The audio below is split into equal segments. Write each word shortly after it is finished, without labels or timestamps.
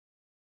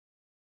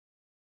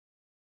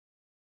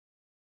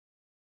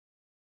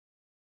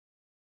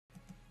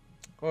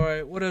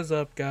Alright, what is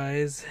up,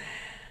 guys?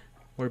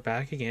 We're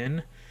back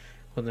again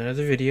with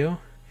another video.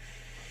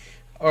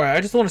 Alright,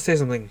 I just want to say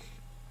something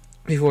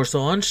before.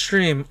 So on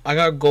stream, I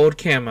got gold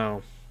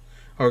camo.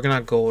 Or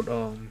not gold,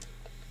 what's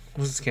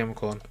this camo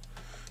called?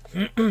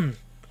 It's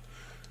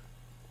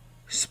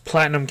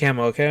platinum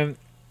camo, okay?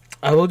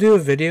 I will do a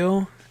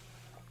video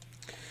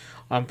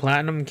on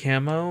platinum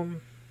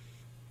camo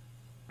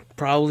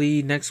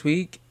probably next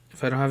week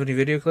if I don't have any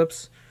video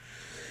clips.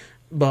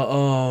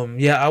 But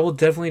yeah, I will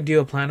definitely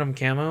do a platinum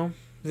camo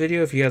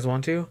video if you guys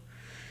want to.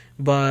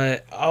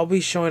 But I'll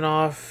be showing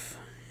off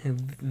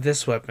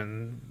this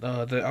weapon,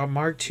 the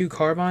Mark II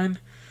carbine.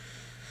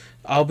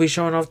 I'll be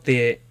showing off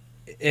the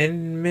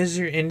ending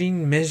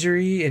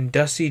misery and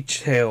dusty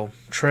trail.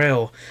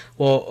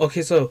 Well,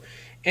 okay, so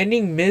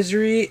ending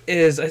misery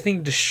is, I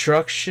think,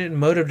 destruction,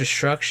 mode of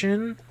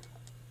destruction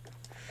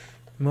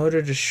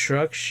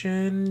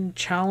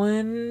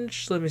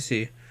challenge. Let me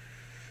see.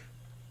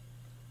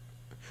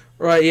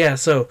 Right, yeah,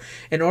 so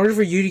in order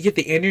for you to get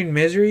the ending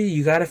misery,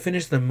 you gotta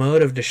finish the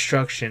mode of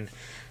destruction,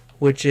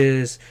 which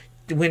is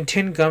win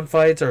 10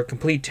 gunfights or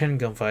complete 10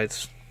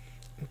 gunfights,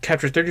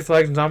 capture 30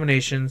 flags and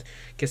dominations,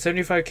 get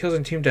 75 kills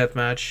in team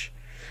deathmatch,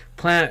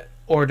 plant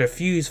or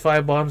defuse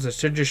 5 bombs that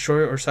should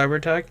destroy or cyber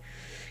attack,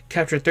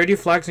 capture 30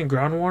 flags in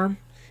ground war,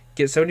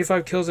 get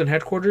 75 kills in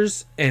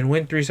headquarters, and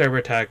win 3 cyber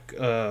attack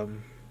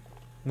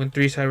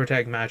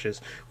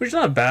matches, which is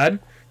not bad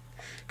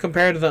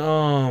compared to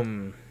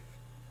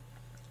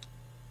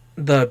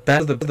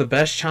the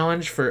best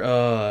challenge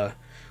for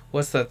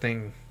what's that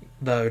thing,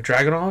 the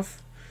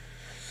Dragunov.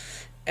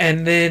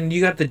 And then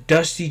you got the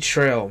Dusty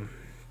Trail.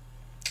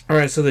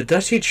 Alright, so the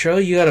Dusty Trail,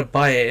 you gotta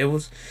buy it.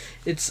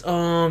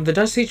 The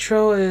Dusty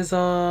Trail is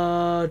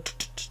I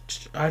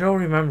don't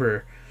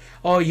remember.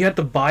 Oh, you have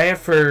to buy it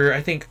for, I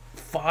think,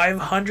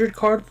 500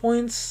 card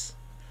points.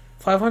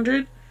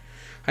 500,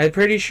 I'm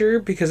pretty sure,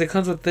 because it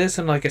comes with this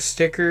and like a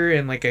sticker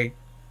and like a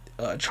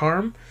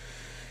charm.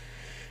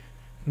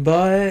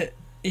 But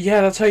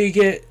yeah, that's how you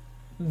get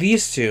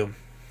these two.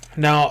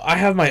 Now, I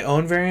have my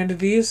own variant of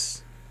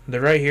these. They're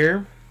right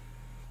here.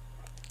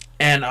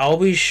 And I'll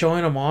be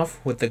showing them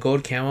off with the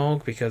gold camo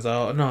because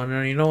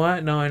you know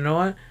what?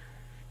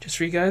 Just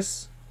for you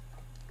guys,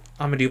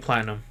 I'm going to do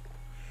platinum.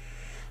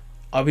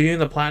 I'll be doing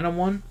the platinum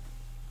one.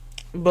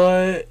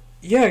 But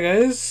yeah,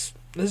 guys,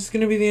 this is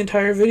going to be the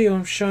entire video.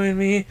 I'm showing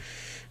you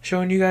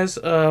guys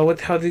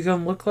how these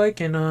guns look like,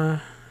 and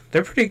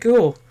they're pretty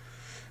cool.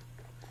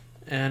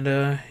 And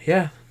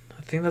yeah,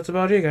 I think that's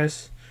about it,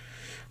 guys.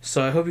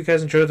 So I hope you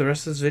guys enjoyed the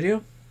rest of this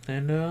video,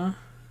 and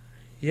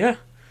yeah,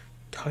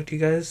 talk to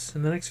you guys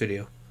in the next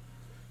video.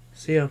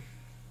 See ya.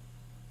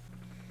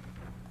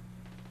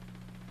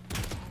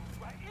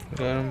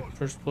 Got him,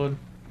 first blood.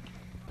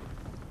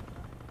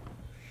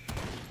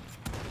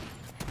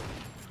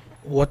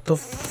 What the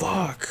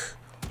fuck?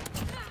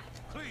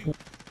 What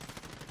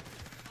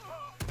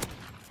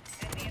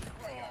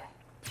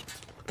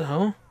the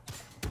hell?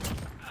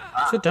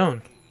 Sit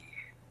down.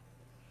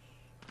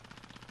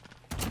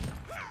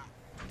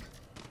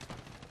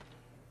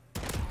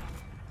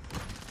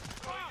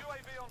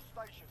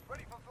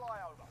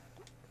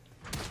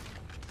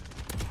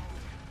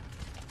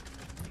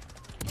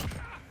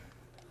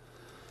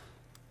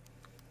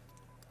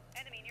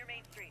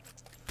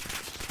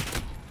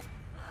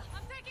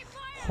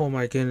 Oh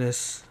my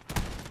goodness.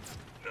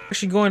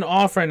 Actually going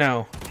off right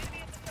now.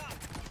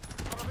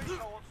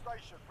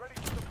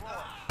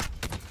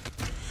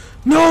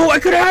 No, I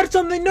could have had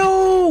something.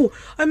 No,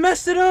 I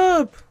messed it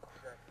up.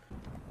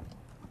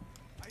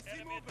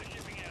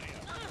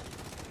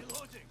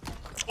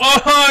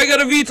 Oh, I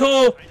got a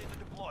VTOL.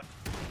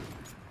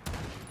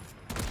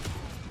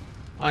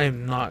 I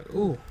am not.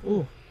 Ooh.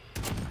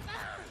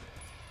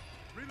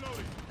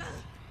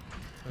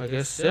 I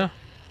guess, yeah.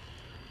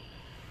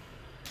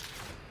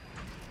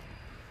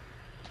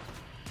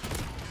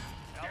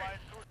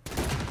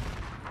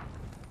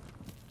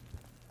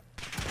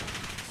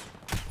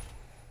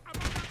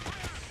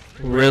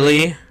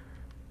 Really?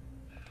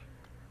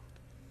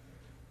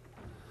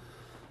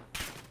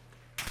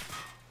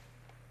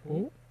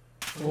 Oh.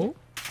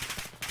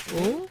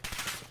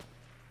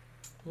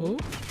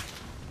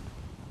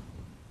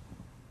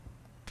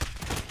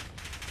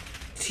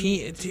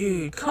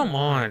 Dude, come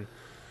on.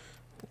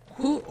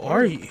 Who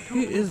are you? Who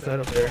is that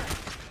up there?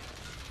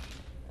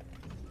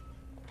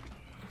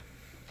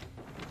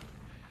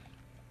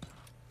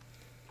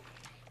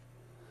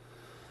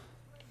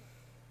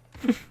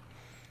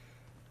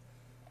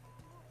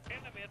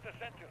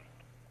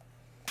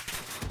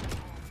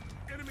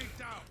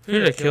 Who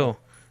did I kill?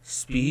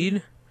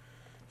 Speedster,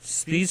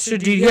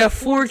 dude, you got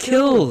 4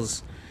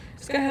 kills.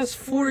 This guy has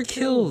 4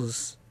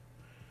 kills.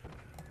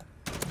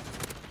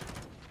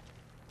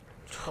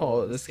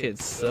 Oh, this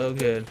kid's so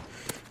good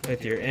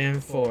with your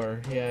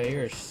M4. Yeah,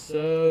 you're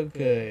so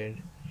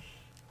good.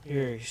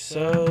 You're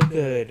so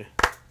good.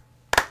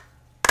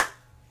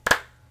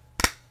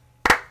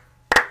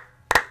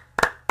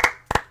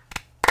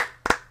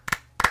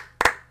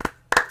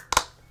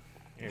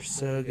 You're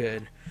so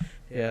good.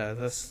 Yeah,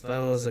 that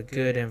was a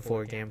good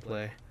M4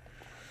 gameplay.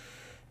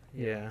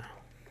 Yeah.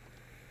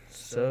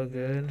 So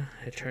good.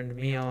 It turned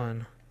me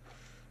on.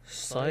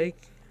 Psych.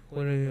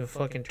 Wouldn't even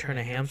fucking turn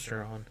a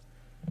hamster on.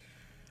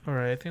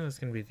 Alright, I think that's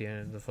gonna be the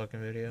end of the fucking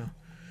video.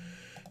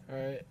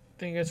 Alright,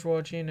 thank you guys for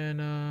watching,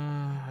 and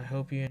I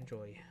hope you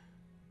enjoy.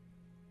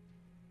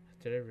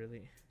 Did I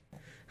really?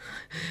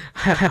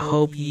 I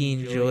hope you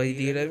enjoy,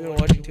 dude. I've been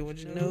watching too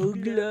much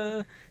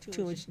Nogla.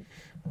 Too much.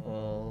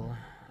 Well,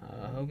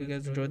 I hope you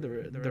guys enjoyed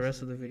the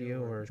rest of the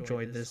video, or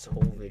enjoyed this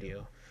whole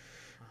video.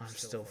 I'm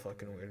still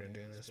fucking weird in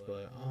doing this,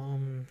 but I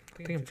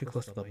think I'm too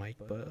close to the mic.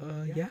 But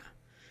yeah.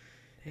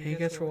 Thank you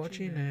guys for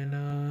watching, and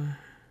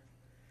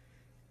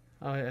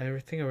I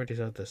think I already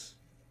said this.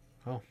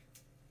 Oh,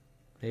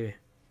 maybe.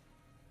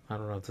 I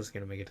don't know if this is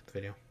gonna make it to the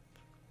video.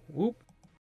 Whoop.